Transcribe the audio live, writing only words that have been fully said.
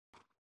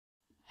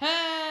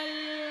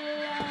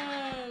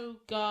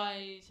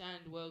guys,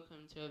 and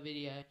welcome to a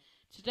video.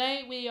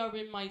 Today we are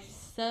in my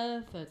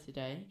server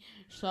today,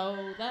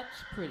 so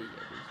that's pretty good,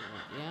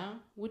 isn't it? Yeah?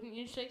 Wouldn't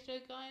you say so,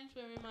 guys?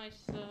 We're in my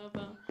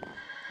server.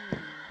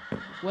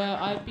 Well,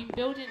 I've been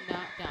building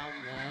that down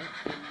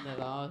there in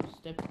the last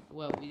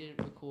well, we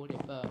didn't record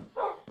it, but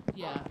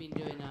yeah, I've been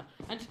doing that.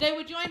 And today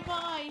we're joined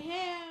by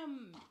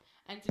him!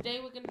 And today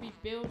we're going to be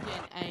building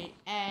an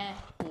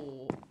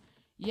airport.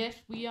 Yes,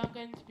 we are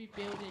going to be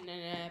building an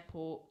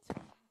airport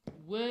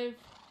with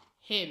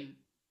him.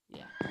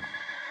 Yeah.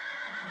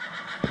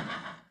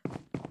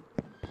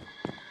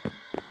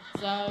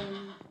 So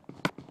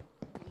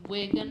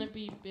we're gonna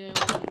be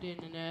building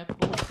an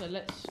airport. So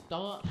let's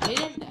start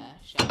in there,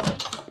 shall we?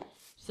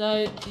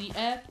 So the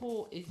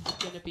airport is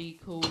gonna be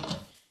called.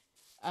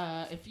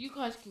 If you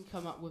guys can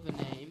come up with a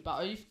name,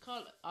 but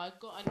I've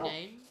got a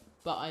name,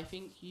 but I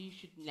think you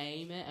should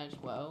name it as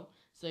well.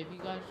 So if you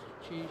guys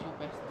choose your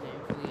best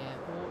name for the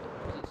airport,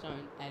 because it's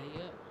own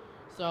Elliot.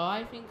 So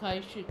I think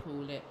I should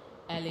call it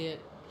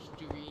Elliot's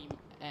Dream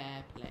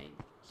Airplane.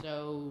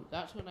 So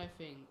that's what I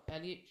think.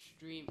 Elliot's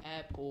Dream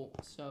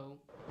Airport. So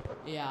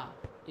yeah,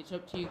 it's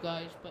up to you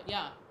guys. But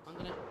yeah, I'm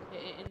gonna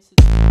hit it into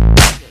the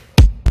music.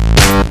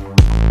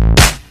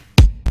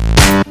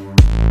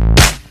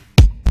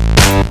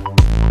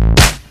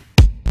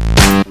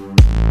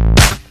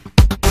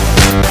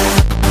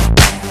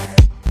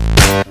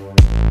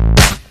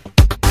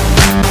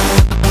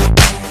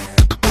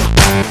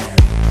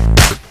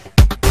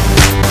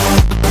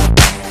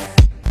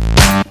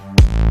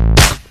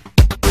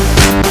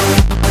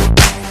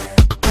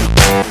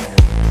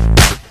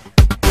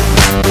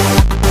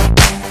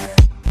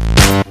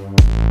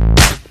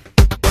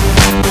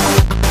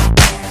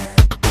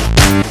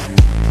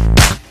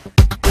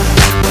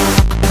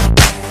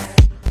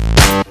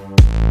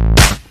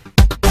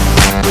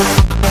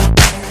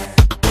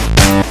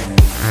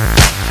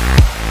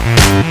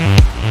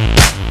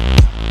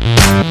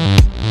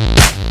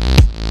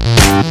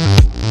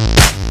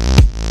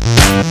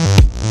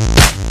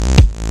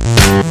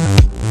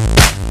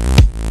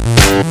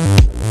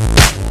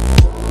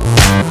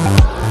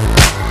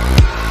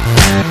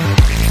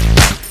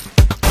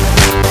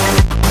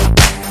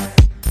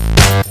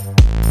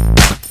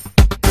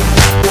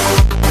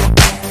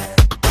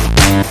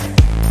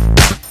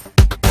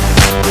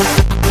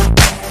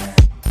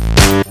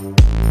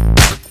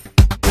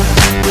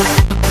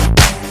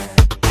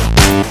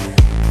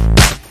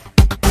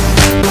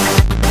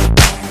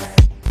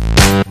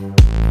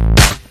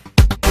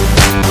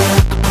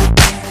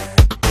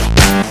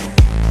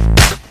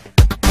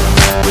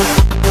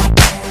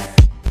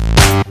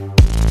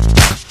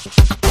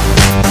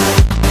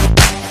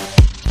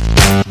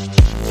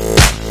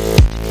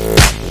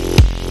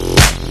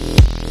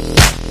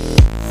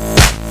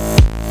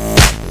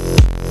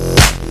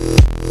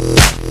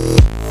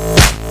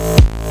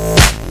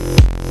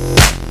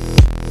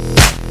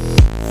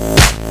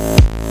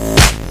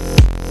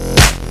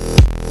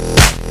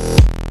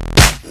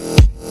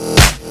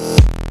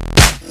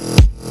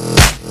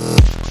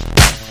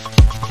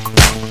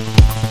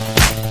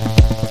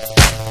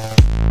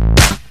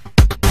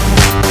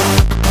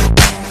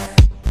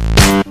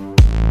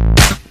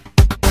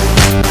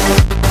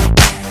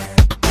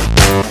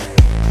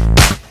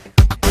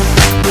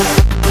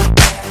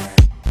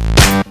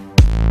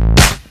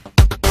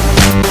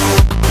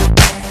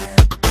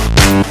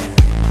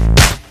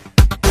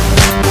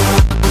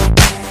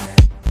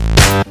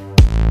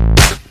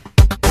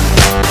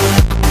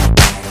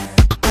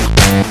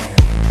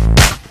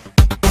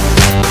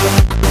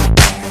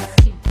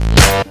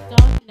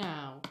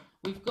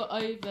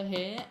 Over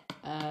here,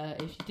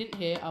 if you didn't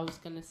hear, I was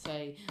gonna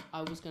say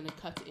I was gonna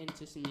cut it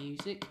into some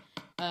music,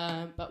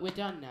 but we're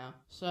done now.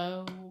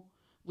 So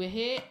we're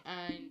here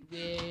and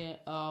we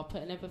are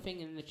putting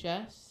everything in the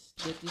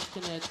chest. We're just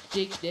gonna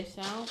dig this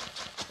out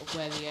of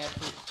where the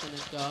airport's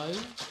gonna go.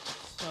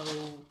 So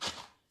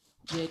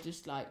we're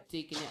just like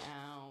digging it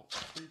out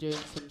and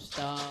doing some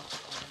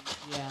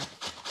stuff, and yeah,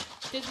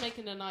 just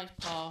making a nice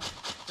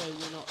path so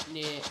we're not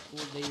near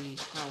all the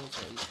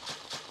houses.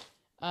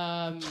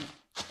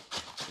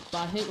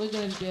 But I think we're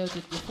going to build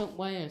a different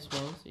way as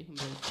well, so you can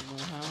build some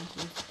more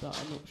houses, but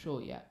I'm not sure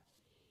yet.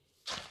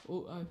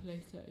 Oh, I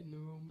placed that in the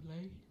wrong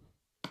place.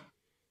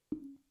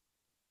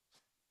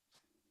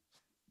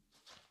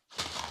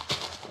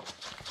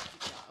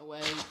 Dig that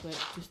away, quick,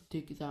 just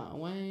dig that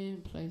away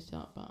and place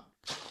that back.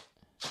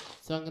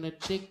 So I'm going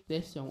to dig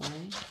this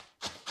away.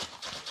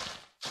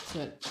 So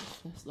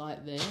it's just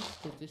like this,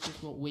 because this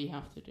is what we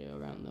have to do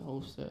around the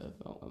whole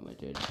server when we're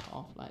doing a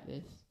path like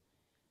this.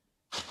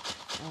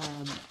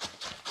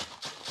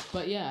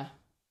 But yeah,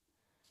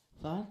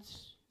 is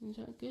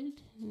that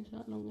good? Is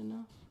that long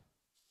enough?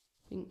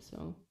 I think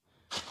so.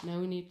 Now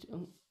we need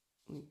to,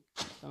 we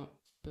can't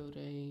build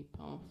a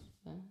path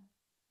there.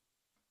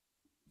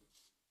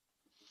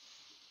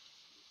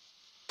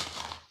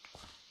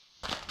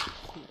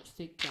 Let's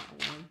dig that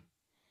away.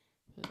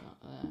 Put that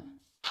there.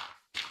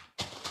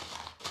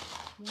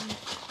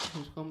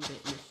 There's one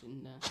bit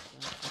missing there, so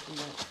I think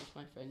that's just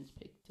my friends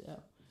picked it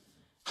up.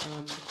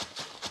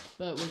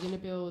 But we're gonna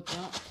build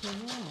that to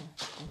there.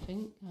 I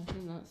think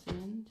that's the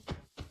end.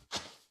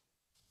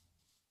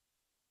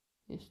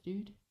 Yes,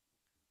 dude.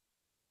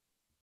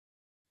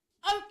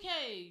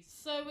 Okay,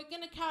 so we're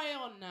gonna carry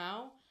on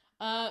now.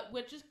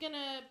 We're just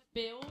gonna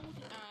build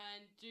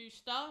and do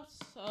stuff.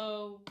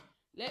 So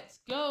let's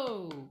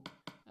go.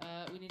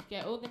 We need to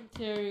get all the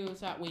materials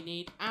that we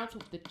need out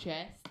of the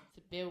chest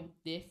to build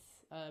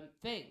this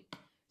thing.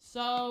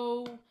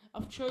 So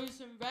I've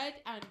chosen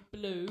red and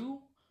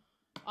blue.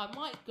 I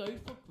might go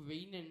for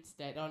green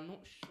instead. I'm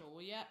not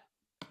sure yet.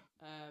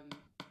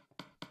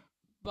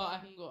 But I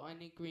haven't got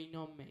any green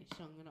on me,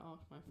 so I'm gonna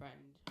ask my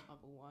friend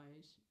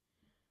otherwise.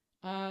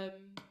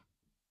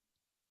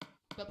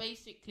 But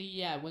basically,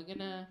 yeah, we're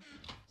gonna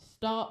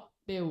start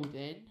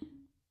building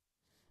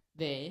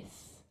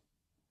this,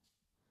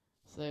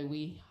 so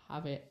we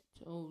have it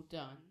all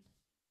done.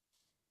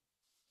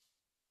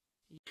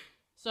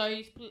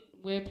 So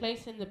we're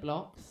placing the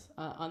blocks.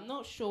 I'm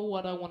not sure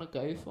what I want to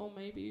go for.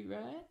 Maybe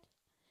red.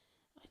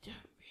 I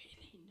don't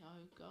really know,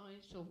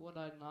 guys, of what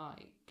I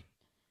like.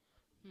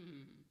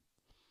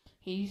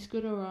 He's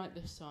gonna write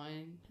the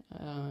sign.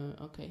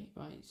 Okay,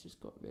 right. He's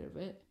just got rid of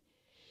it.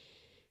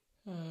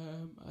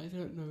 I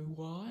don't know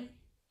why.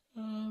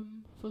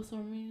 For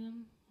some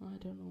reason, I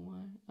don't know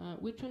why.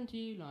 Which one do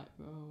you like,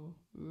 bro?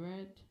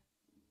 Red?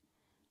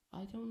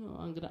 I don't know.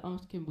 I'm gonna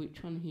ask him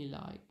which one he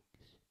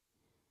likes.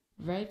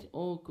 Red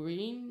or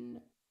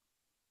green?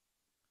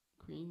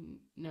 Green?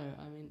 No,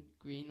 I mean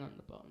green on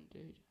the bottom,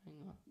 dude.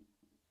 Hang on.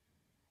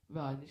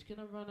 Right, I'm just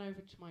gonna run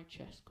over to my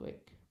chest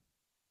quick.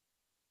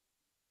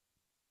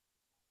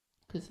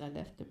 Because I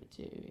left the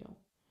material.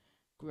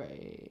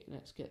 Great.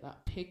 Let's get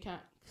that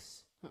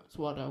pickaxe. That's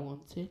what I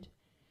wanted.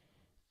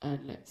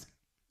 And let's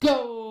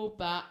go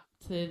back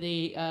to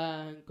the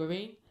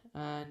green.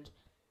 And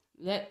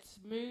let's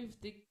move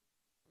the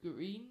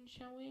green,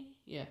 shall we?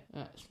 Yeah,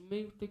 let's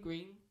move the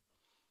green.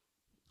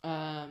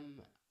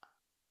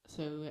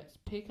 So let's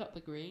pick up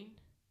the green.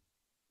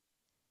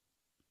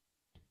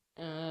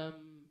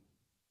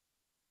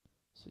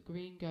 So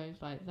green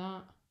goes like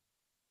that.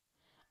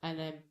 And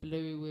then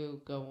blue will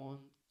go on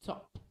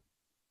top.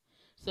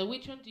 So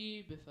which one do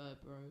you prefer,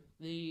 bro?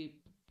 The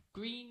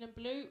green and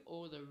blue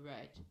or the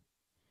red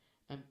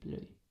and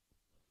blue?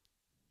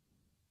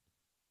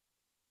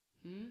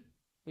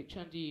 Which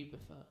one do you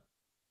prefer?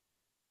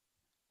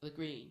 The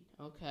green,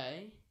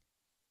 okay.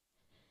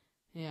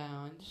 Yeah,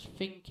 I'm just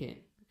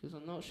thinking, because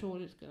I'm not sure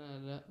what it's gonna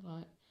look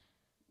like.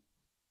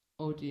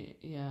 Or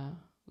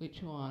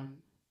which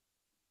one?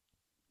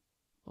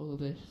 Or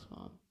this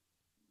one?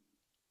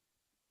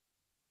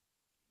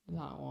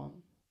 That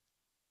one?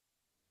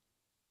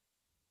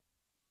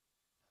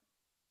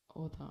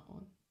 Or that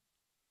one?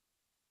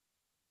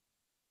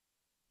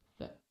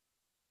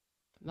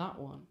 That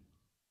one?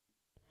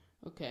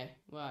 Okay,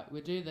 right,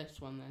 we'll do this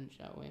one then,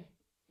 shall we?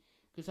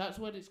 Because that's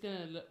what it's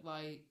gonna look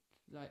like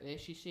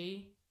this, you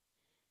see?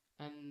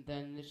 And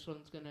then this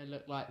one's gonna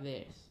look like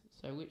this.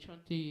 So which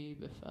one do you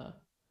prefer?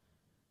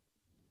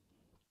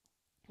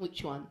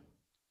 Which one?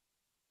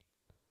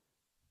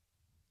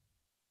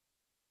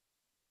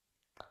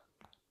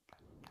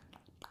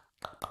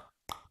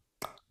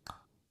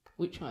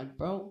 Which one,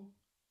 bro?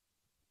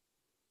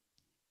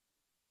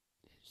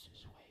 Let's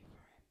just wait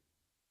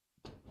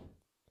for him.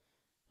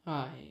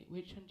 Hi,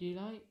 which one do you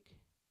like?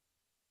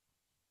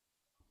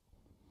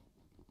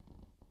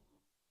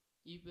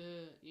 You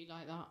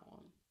like that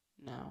one?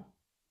 No.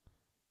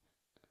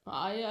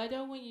 I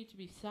don't want you to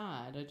be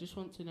sad. I just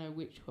want to know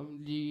which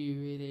one do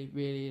you really,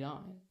 really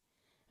like.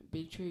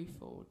 Be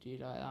truthful. Do you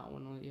like that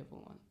one or the other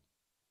one?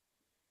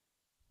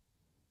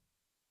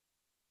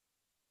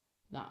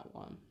 That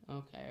one.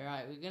 Okay,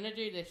 right. We're gonna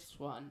do this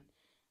one.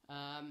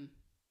 I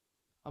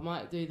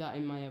might do that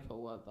in my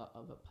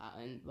other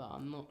pattern, but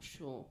I'm not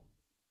sure.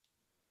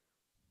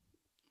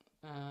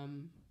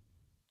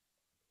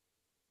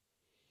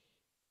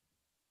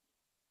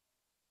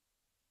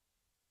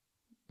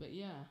 But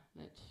yeah,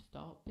 let's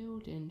start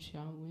building,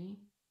 shall we?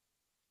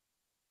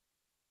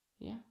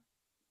 Yeah.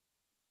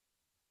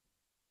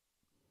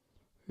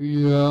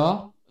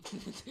 Yeah.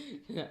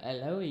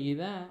 Hello, are you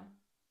there?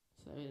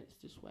 So let's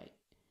just wait.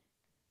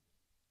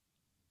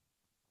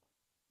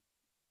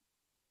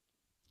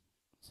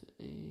 So,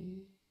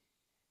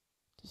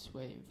 just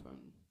waiting for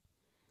him.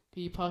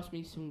 Can you pass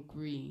me some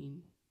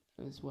green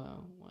as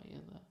well while you're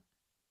there?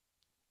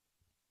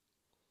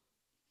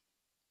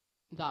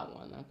 That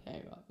one,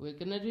 okay, right. We're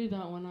gonna do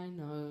that one, I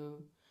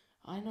know.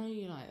 I know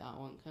you like that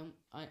one.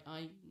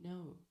 I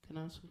know. Can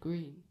I have some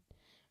green?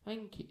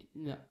 Thank you.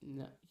 No,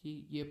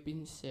 you're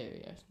being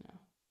serious now.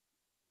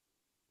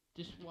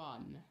 Just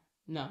one.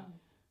 No.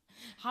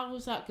 How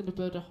is that gonna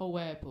build a whole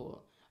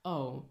airport?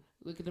 Oh,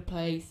 we're gonna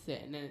place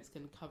it and then it's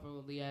gonna cover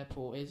all the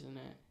airport, isn't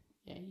it?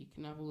 Yeah, you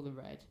can have all the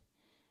red.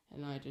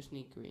 And I just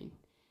need green.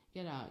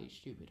 Get out, you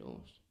stupid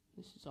horse.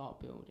 This is our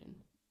building.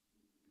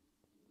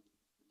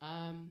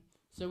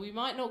 So we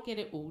might not get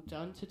it all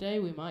done today.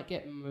 We might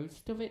get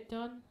most of it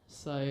done.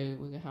 So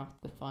we're going to have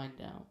to find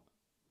out.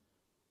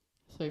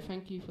 So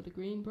thank you for the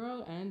green,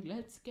 bro. And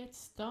let's get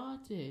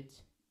started.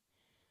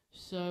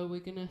 So we're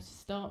gonna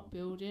start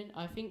building.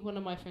 I think one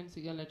of my friends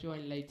are gonna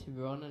join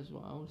later on as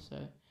well.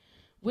 So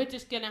we're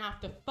just gonna have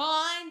to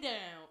find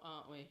out,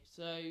 aren't we?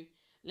 So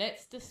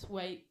let's just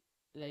wait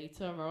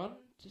later on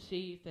to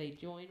see if they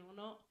join or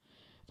not.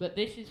 But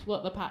this is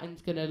what the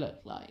pattern's gonna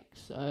look like.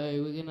 So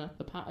we're gonna have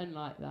the pattern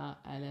like that,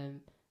 and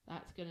then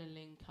that's gonna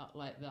link up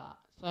like that.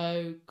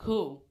 So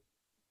cool.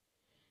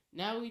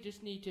 Now we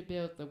just need to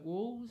build the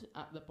walls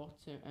at the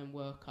bottom and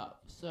work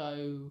up.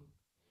 So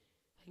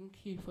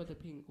thank you for the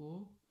pink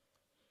wall.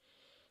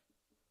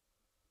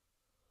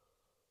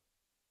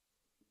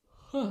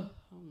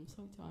 I'm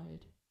so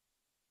tired.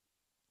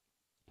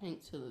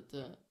 Thanks for the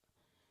dirt.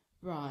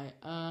 Right,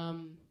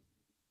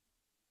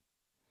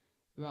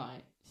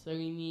 right. So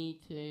we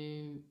need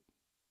to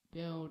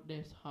build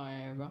this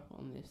higher up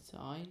on this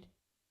side.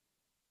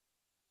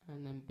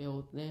 And then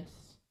build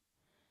this.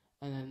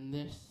 And then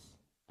this.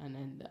 And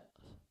then that.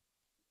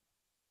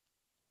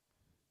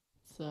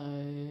 So,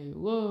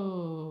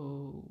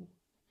 whoa.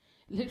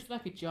 It looks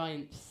like a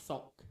giant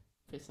sock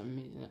for some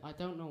reason. I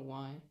don't know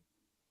why.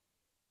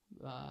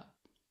 But,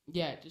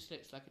 yeah, it just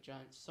looks like a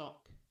giant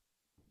sock.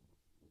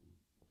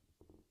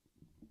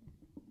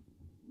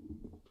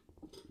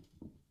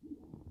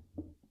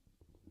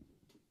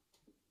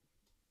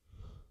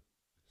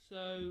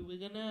 So we're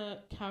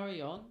gonna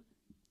carry on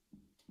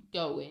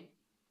going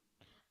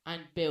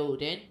and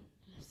building.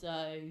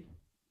 So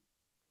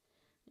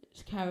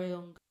let's carry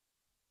on.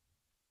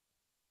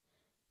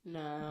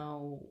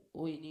 Now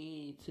we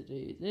need to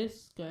do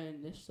this, go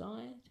in this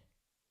side.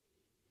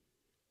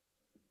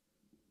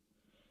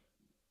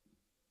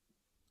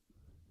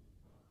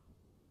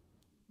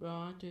 Bro,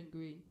 I'm doing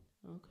green.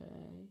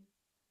 Okay.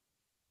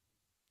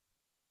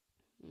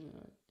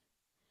 Right.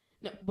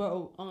 No,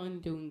 bro, I'm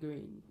doing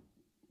green.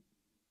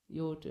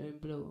 You're doing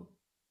blue.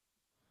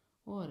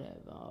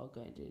 Whatever, I'll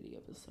go and do the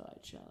other side,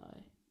 shall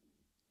I?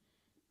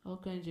 I'll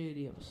go and do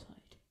the other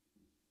side.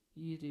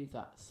 You do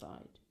that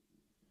side.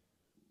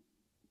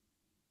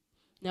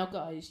 Now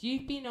guys,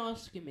 you've been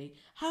asking me,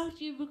 how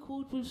do you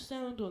record with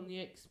sound on the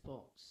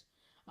Xbox?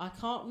 I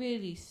can't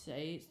really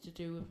say it's to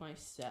do with my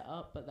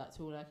setup, but that's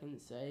all I can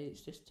say.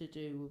 It's just to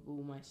do with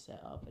all my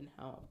setup and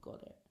how I've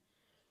got it.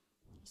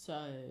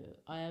 So,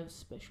 I have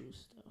special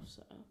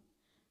stuff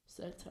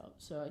set up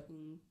so I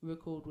can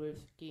record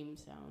with game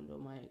sound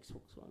on my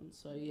Xbox One.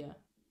 So yeah,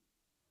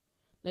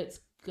 let's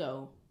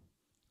go.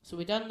 So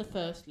we've done the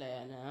first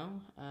layer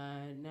now,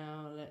 and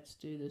now let's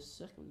do the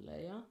second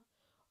layer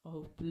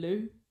of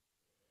blue.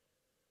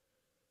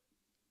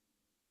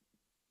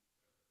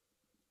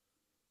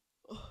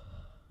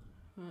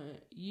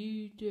 Right,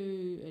 you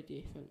do a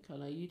different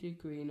colour. You do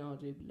green, I'll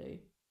do blue.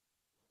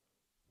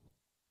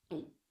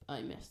 Oh,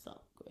 I messed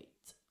up. Great.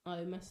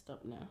 I messed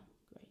up now.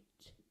 Great.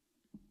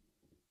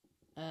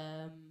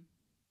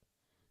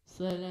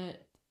 So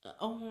that.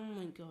 Oh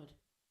my god.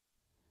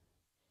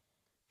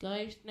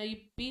 Guys, now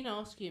you've been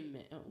asking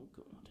me. Oh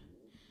god.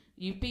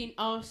 You've been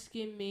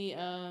asking me.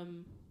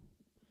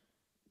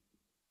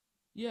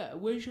 Yeah,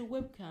 where's your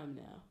webcam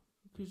now?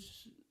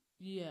 Because,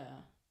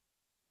 yeah.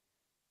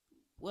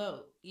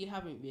 Well, you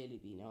haven't really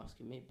been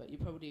asking me, but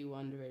you're probably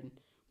wondering,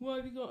 why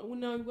have you got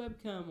no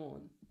webcam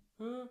on?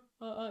 Huh?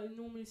 I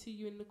normally see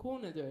you in the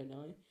corner, don't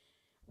I?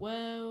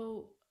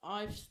 Well,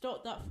 I've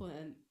stopped that for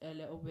a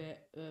little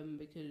bit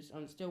because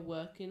I'm still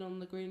working on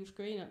the green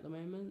screen at the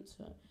moment.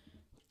 So,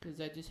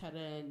 because I just had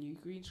a new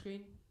green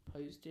screen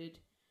posted,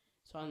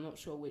 so I'm not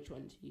sure which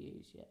one to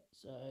use yet.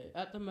 So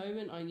at the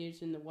moment, I'm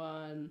using the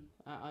one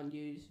I'm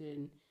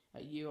using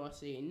at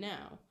URC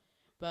now,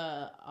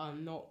 but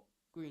I'm not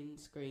green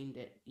screened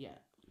it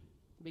yet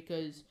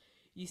because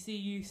you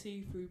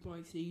see through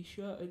my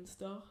t-shirt and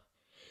stuff.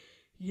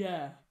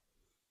 Yeah,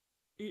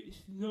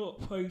 it's not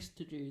supposed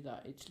to do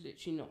that. It's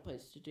literally not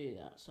supposed to do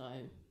that. So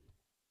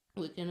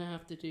we're gonna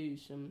have to do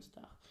some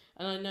stuff.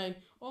 And I know,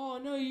 oh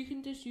no, you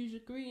can just use a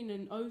green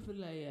and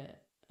overlay it.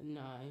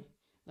 No,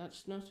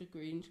 that's not a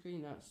green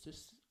screen. That's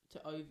just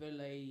to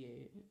overlay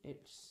you.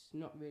 It's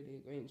not really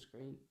a green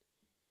screen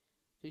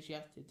because you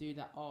have to do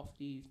that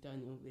after you've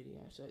done your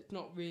video. So it's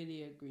not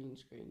really a green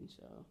screen.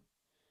 So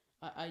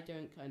I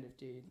don't kind of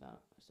do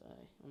that. So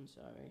I'm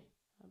sorry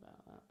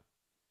about that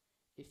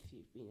if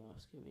you've been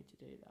asking me to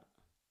do that.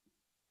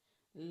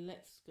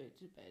 Let's go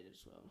to bed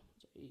as well.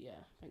 So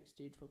yeah, thanks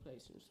dude for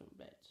placing some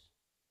beds.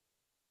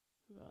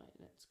 Right,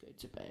 let's go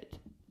to bed.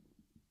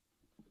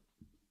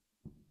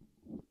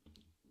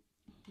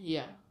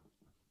 Yeah.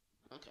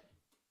 Okay.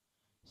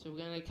 So we're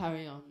gonna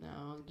carry on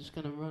now. I'm just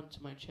gonna run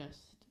to my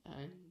chest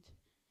and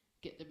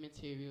get the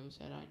materials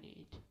that I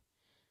need.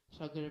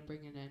 So I'm gonna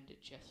bring an ender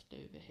chest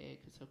over here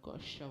because I've got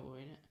a shovel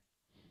in it.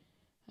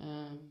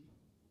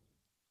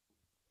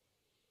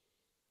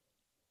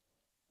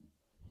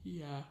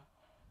 Yeah.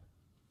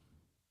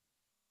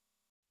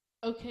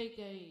 Okay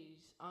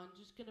guys, I'm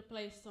just gonna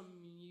play some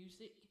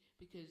music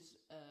because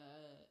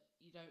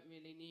you don't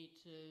really need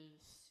to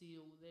see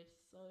all this,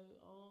 so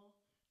I'll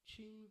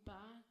tune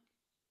back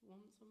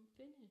once I'm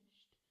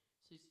finished.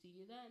 So see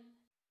you then.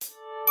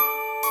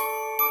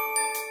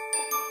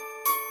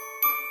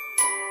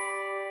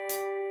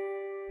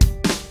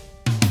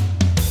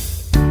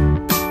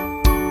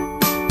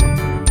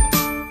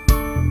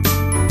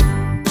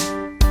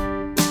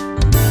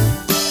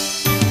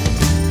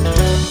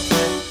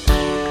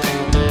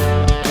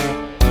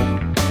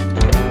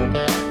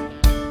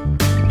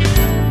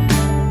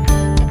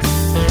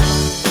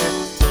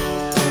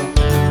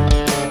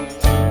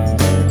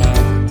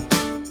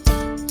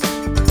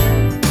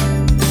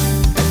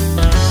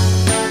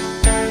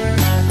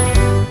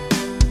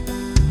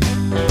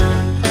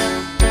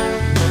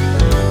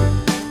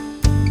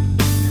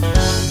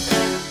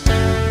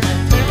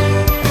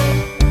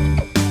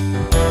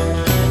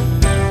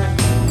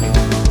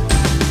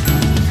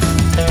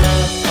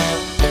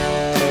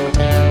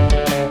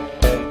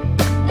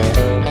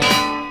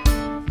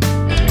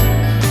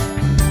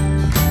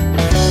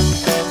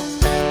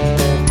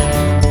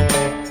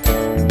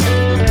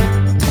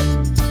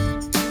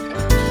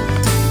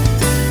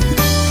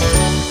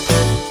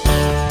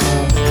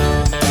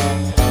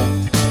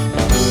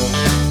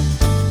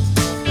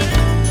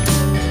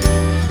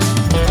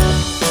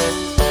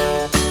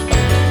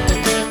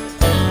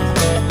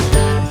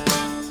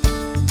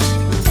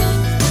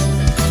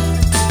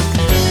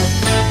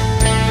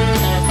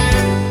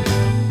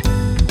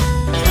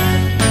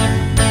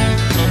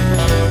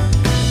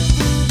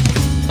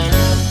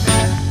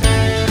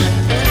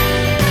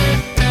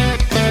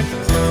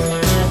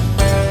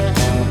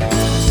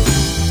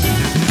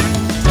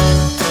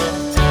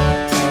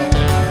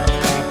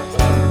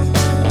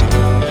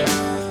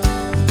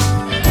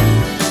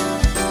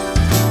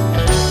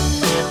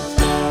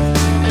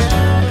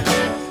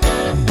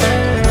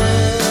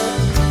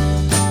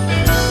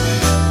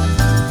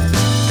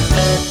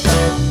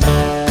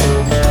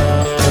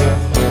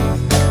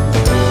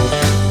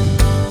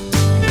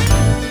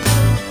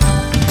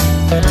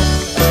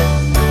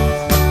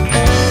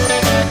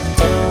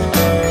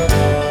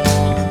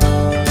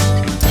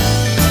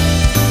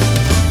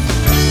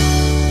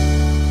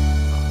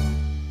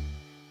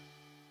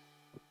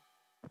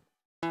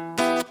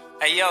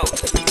 Hey yo,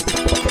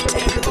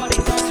 everybody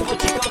knows what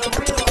you gotta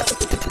realize.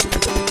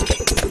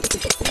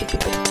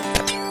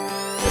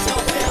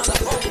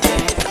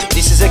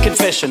 This is a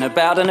confession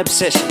about an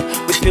obsession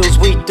with pills,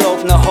 weed,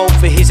 dope, no hope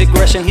for his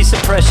aggression, his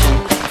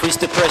suppression, for his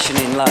depression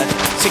in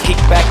life. So kick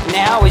back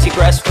now as he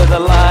grasps for the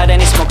light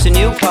and he smokes a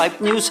new pipe,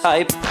 news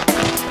hype.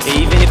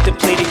 Even if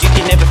depleted, you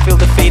can never feel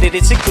defeated.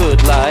 It's a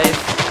good life.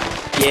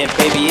 Yeah,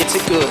 baby, it's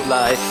a good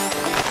life.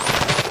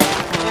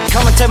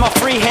 Come and take my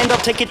free hand, I'll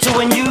take it to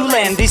a new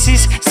land. This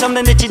is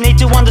something that you need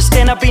to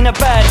understand. I've been a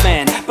bad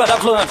man, but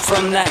I've learned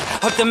from that.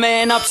 Hope the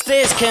man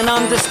upstairs can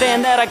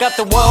understand that. I got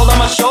the world on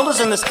my shoulders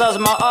and the stars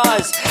in my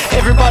eyes.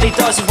 Everybody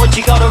does it, what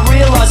you gotta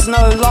realize.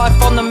 No life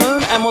on the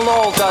moon and we'll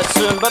all die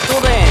soon. But till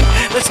then,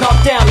 let's knock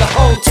down the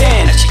whole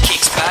 10. As she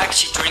kicks back,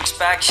 she drinks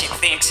back, she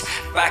thinks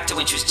back to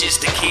when she was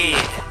just a kid.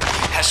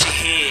 How she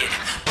hid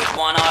with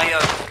one eye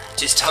open,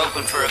 just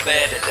hoping for a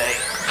better day.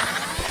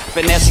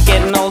 But now she's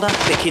getting older,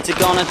 the kids are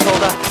gone and told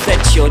her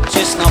that you're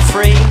just not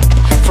free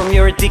from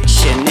your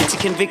addiction. It's a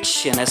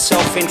conviction, a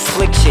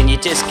self-infliction you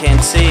just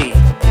can't see.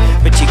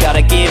 But you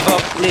gotta give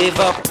up, live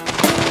up,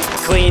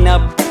 clean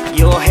up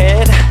your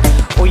head,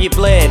 or you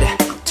bled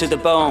to the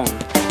bone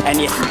and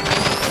you...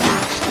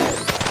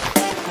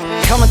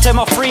 Come and take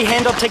my free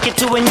hand, I'll take you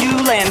to a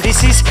new land.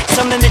 This is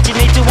something that you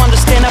need to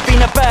understand. I've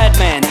been a bad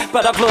man,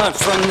 but I've learned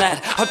from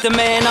that. Hope the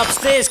man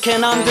upstairs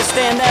can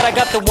understand that. I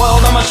got the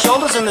world on my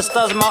shoulders and the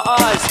stars in my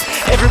eyes.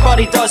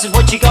 Everybody does it,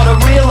 what you gotta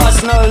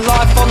realize. No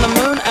life on the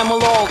moon and we'll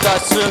all die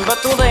soon.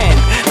 But till then,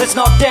 let's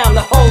knock down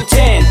the whole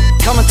 10.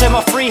 Come and take my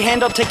free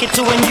hand, I'll take you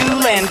to a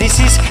new land. This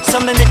is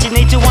something that you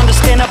need to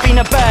understand. I've been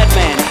a bad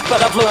man,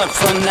 but I've learned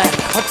from that.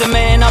 Hope the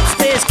man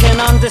upstairs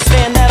can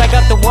understand that. I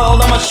got the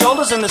world on my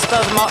shoulders and the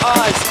stars in my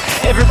eyes.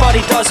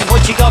 Everybody does it,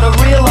 what you gotta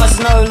realize.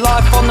 No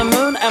life on the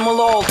moon and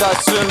we'll all die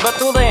soon. But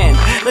till then,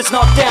 let's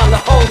knock down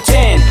the whole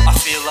 10. I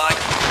feel like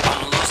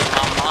I'm losing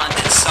my mind,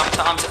 and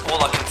sometimes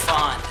all I can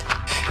find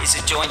is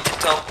a joint to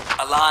dope,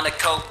 a line of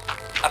coke,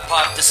 a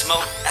pipe to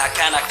smoke. How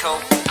can I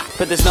cope?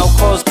 But there's no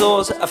closed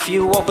doors, a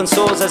few open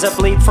sores as I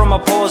bleed from my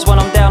pores when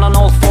I'm down on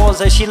all fours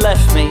as she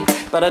left me.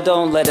 But I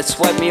don't let it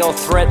sweat me or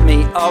threat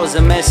me. I was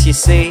a mess, you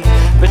see.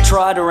 But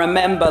try to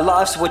remember,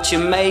 life's what you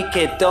make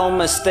it. Don't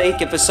mistake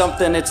it for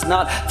something it's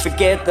not.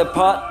 Forget the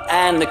pot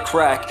and the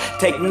crack.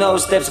 Take no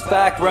steps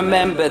back,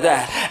 remember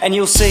that. And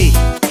you'll see,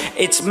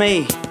 it's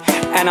me.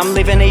 And I'm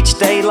living each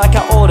day like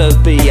I ought to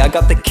be. I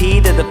got the key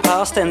to the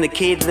past and the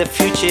key to the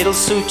future. It'll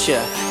suit you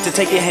to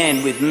take your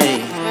hand with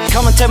me.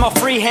 Come and take my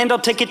free hand, I'll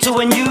take you to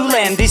a new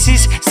land. This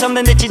is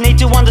something that you need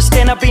to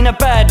understand. I've been a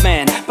bad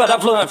man, but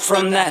I've learned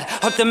from that.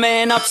 Hope the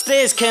man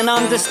upstairs can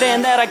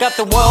understand that. I got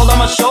the world on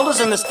my shoulders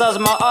and the stars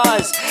in my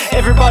eyes.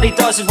 Everybody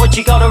does it, what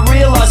you gotta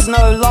realize.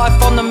 No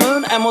life on the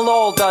moon and we'll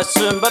all die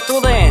soon. But till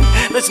then,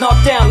 let's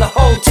knock down the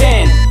whole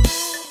 10.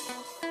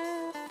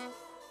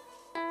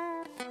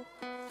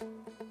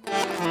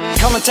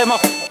 Come and take my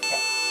free hand,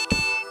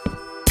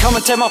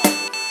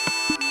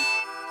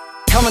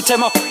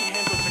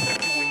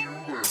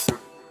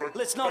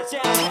 let's knock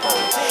down.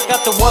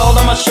 Got the world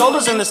on my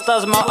shoulders and the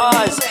stars in my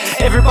eyes.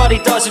 Everybody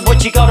does it,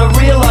 what you gotta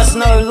realize.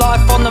 No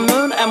life on the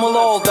moon and we'll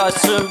all die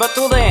soon. But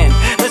till then,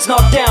 let's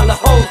knock down the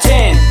whole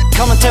 10.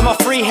 Come and take my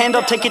free hand,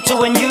 I'll take you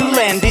to a new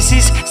land. This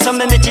is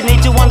something that you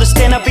need to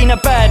understand. I've been a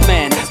bad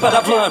man, but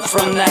I've learned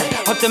from that.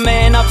 Hope the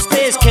man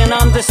upstairs can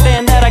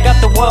understand that. I got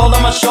the world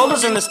on my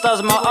shoulders and the stars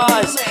in my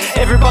eyes.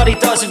 Everybody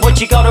does it, what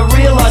you gotta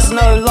realize.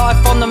 No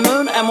life on the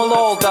moon and we'll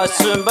all die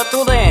soon. But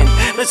till then,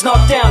 let's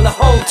knock down the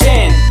whole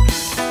 10.